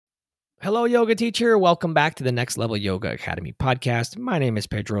Hello, yoga teacher. Welcome back to the Next Level Yoga Academy podcast. My name is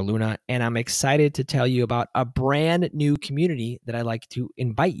Pedro Luna, and I'm excited to tell you about a brand new community that I'd like to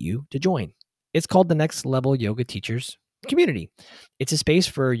invite you to join. It's called the Next Level Yoga Teachers Community. It's a space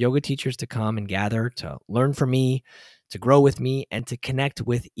for yoga teachers to come and gather, to learn from me, to grow with me, and to connect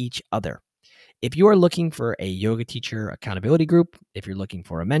with each other. If you are looking for a yoga teacher accountability group, if you're looking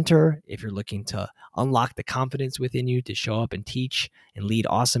for a mentor, if you're looking to unlock the confidence within you to show up and teach and lead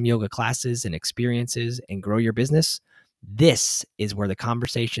awesome yoga classes and experiences and grow your business, this is where the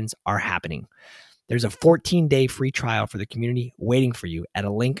conversations are happening. There's a 14-day free trial for the community waiting for you at a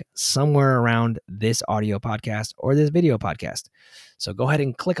link somewhere around this audio podcast or this video podcast. So go ahead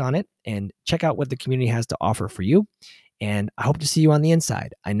and click on it and check out what the community has to offer for you. And I hope to see you on the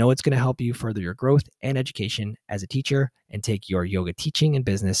inside. I know it's going to help you further your growth and education as a teacher and take your yoga teaching and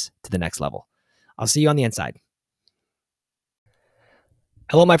business to the next level. I'll see you on the inside.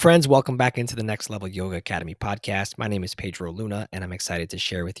 Hello, my friends. Welcome back into the Next Level Yoga Academy podcast. My name is Pedro Luna, and I'm excited to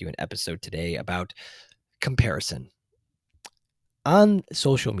share with you an episode today about comparison. On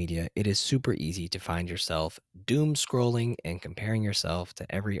social media, it is super easy to find yourself doom scrolling and comparing yourself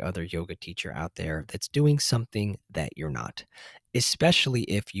to every other yoga teacher out there that's doing something that you're not, especially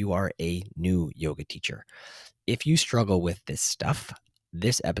if you are a new yoga teacher. If you struggle with this stuff,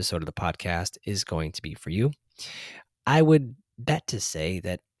 this episode of the podcast is going to be for you. I would bet to say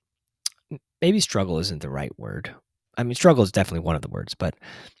that maybe struggle isn't the right word. I mean, struggle is definitely one of the words, but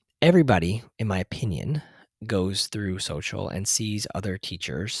everybody, in my opinion, goes through social and sees other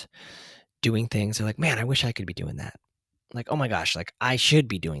teachers doing things. They're like, man, I wish I could be doing that. Like, oh my gosh, like I should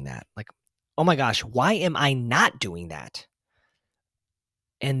be doing that. Like, oh my gosh, why am I not doing that?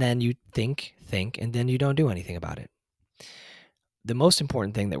 And then you think, and then you don't do anything about it. The most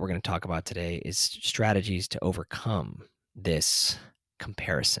important thing that we're going to talk about today is strategies to overcome this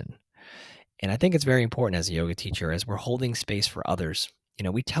comparison. And I think it's very important as a yoga teacher, as we're holding space for others. You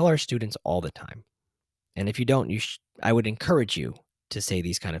know, we tell our students all the time, and if you don't, I would encourage you to say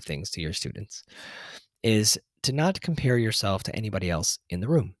these kind of things to your students, is to not compare yourself to anybody else in the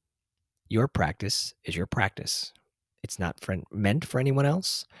room. Your practice is your practice. It's not meant for anyone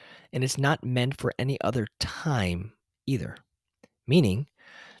else, and it's not meant for any other time either. Meaning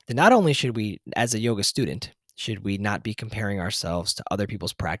that not only should we, as a yoga student, should we not be comparing ourselves to other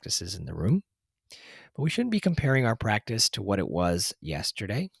people's practices in the room, but we shouldn't be comparing our practice to what it was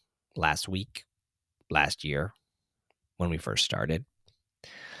yesterday, last week, last year, when we first started.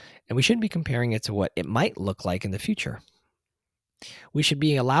 And we shouldn't be comparing it to what it might look like in the future. We should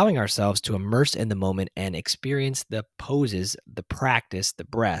be allowing ourselves to immerse in the moment and experience the poses, the practice, the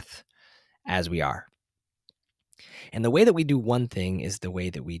breath as we are. And the way that we do one thing is the way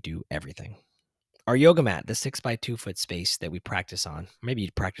that we do everything. Our yoga mat, the 6x2 foot space that we practice on, maybe you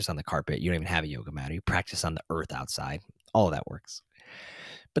practice on the carpet, you don't even have a yoga mat, or you practice on the earth outside, all of that works.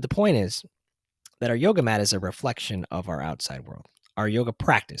 But the point is that our yoga mat is a reflection of our outside world. Our yoga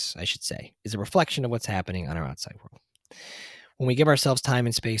practice, I should say, is a reflection of what's happening on our outside world. When we give ourselves time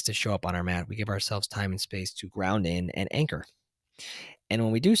and space to show up on our mat, we give ourselves time and space to ground in and anchor. And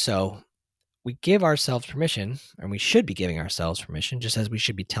when we do so, we give ourselves permission, and we should be giving ourselves permission, just as we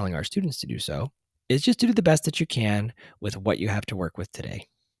should be telling our students to do so, is just to do the best that you can with what you have to work with today.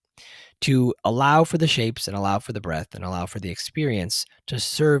 To allow for the shapes and allow for the breath and allow for the experience to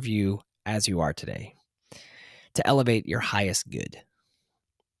serve you as you are today. To elevate your highest good.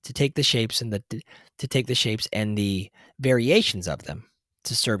 To take the shapes and the variations of them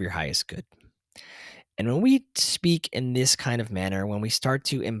to serve your highest good. And when we speak in this kind of manner, when we start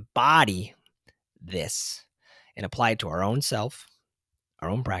to embody this and apply it to our own self, our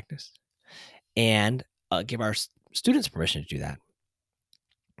own practice, and give our students permission to do that,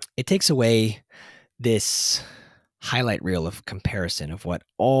 it takes away this highlight reel of comparison of what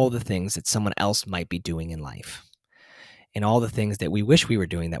all the things that someone else might be doing in life and all the things that we wish we were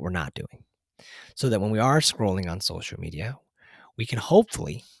doing that we're not doing. So that when we are scrolling on social media, we can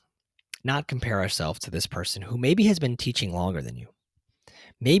hopefully not compare ourselves to this person who maybe has been teaching longer than you.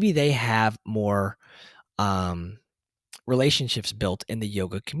 Maybe they have more relationships built in the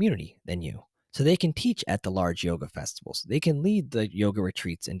yoga community than you. So they can teach at the large yoga festivals. They can lead the yoga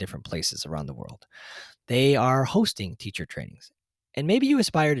retreats in different places around the world. They are hosting teacher trainings. And maybe you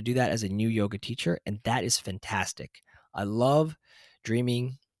aspire to do that as a new yoga teacher, and that is fantastic. I love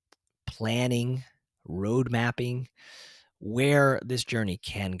dreaming, planning, road mapping where this journey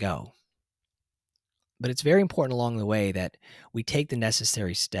can go. But it's very important along the way that we take the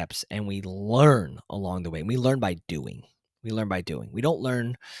necessary steps and we learn along the way. We learn by doing. We learn by doing. We don't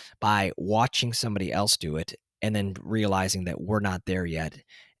learn by watching somebody else do it and then realizing that we're not there yet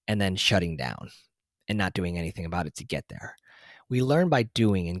and then shutting down and not doing anything about it to get there. We learn by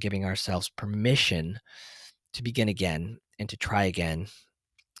doing and giving ourselves permission to begin again and to try again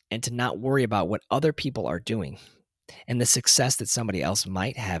and to not worry about what other people are doing and the success that somebody else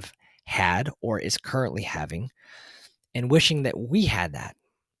might have had or is currently having, and wishing that we had that.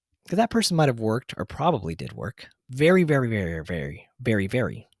 Because that person might have worked, or probably did work, very, very, very, very, very,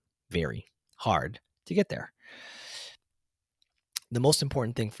 very, very hard to get there. The most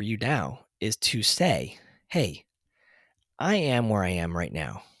important thing for you now is to say, hey, I am where I am right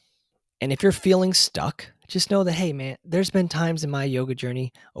now. And if you're feeling stuck, just know that, hey, man, there's been times in my yoga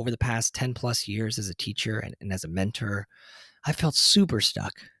journey over the past 10 plus years as a teacher and as a mentor, I felt super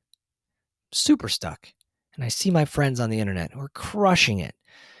stuck. And I see my friends on the internet who are crushing it.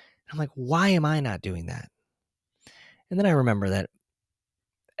 I'm like, why am I not doing that? And then I remember that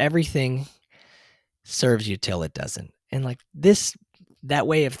everything serves you till it doesn't. And like that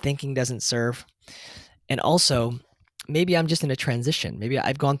way of thinking doesn't serve. And also, maybe I'm just in a transition. Maybe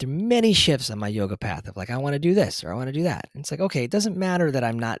I've gone through many shifts on my yoga path of like, I want to do this or I want to do that. And it's like, okay, it doesn't matter that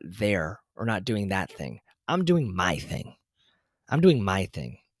I'm not there or not doing that thing. I'm doing my thing.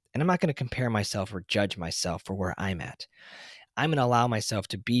 And I'm not going to compare myself or judge myself for where I'm at. I'm going to allow myself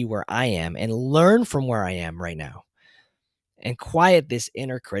to be where I am and learn from where I am right now and quiet this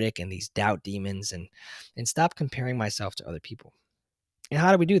inner critic and these doubt demons and stop comparing myself to other people. And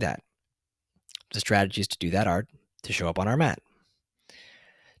how do we do that? The strategies to do that are to show up on our mat,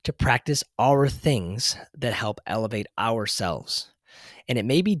 to practice our things that help elevate ourselves. And it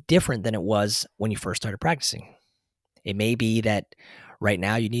may be different than it was when you first started practicing. It may be that right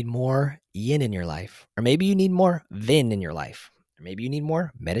now you need more yin in your life, or maybe you need more vin in your life, or maybe you need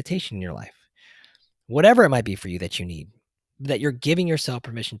more meditation in your life. Whatever it might be for you that you need, that you're giving yourself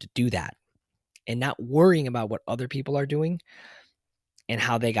permission to do that and not worrying about what other people are doing and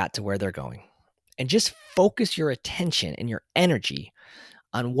how they got to where they're going. And just focus your attention and your energy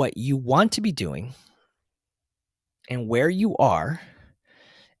on what you want to be doing and where you are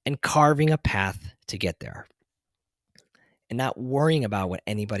and carving a path to get there and not worrying about what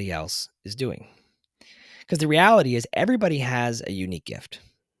anybody else is doing. Because the reality is everybody has a unique gift.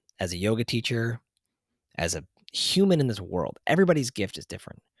 As a yoga teacher, as a human in this world, everybody's gift is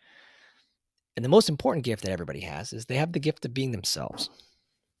different. And the most important gift that everybody has is they have the gift of being themselves.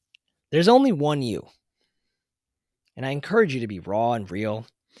 There's only one you. And I encourage you to be raw and real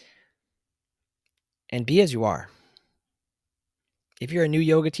and be as you are. If you're a new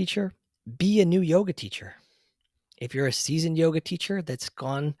yoga teacher, be a new yoga teacher. If you're a seasoned yoga teacher that's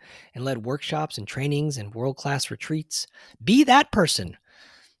gone and led workshops and trainings and world-class retreats, be that person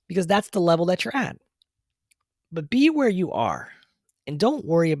because that's the level that you're at. But be where you are and don't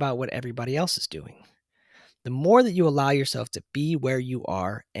worry about what everybody else is doing. The more that you allow yourself to be where you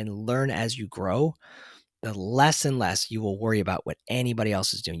are and learn as you grow, the less and less you will worry about what anybody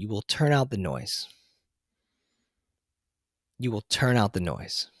else is doing. You will turn out the noise.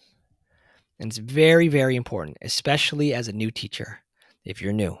 And it's very, very important, especially as a new teacher, if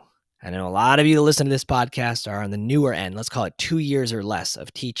you're new. I know a lot of you that listen to this podcast are on the newer end. Let's call it 2 years or less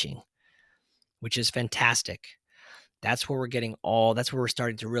of teaching, which is fantastic. That's where we're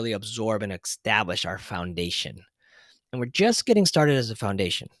starting to really absorb and establish our foundation. And we're just getting started as a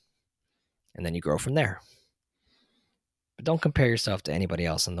foundation. And then you grow from there. But don't compare yourself to anybody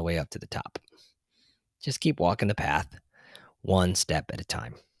else on the way up to the top. Just keep walking the path one step at a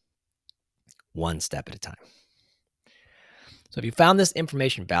time. So if you found this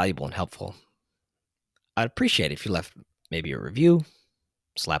information valuable and helpful, I'd appreciate it if you left maybe a review,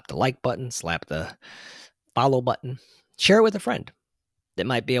 slap the like button, slap the follow button, share it with a friend that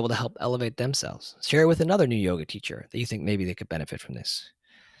might be able to help elevate themselves. Share it with another new yoga teacher that you think maybe they could benefit from this,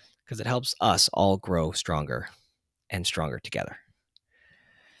 because it helps us all grow stronger and stronger together.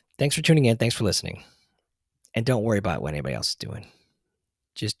 Thanks for tuning in. Thanks for listening. And don't worry about what anybody else is doing.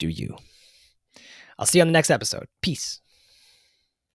 Just do you. I'll see you on the next episode. Peace.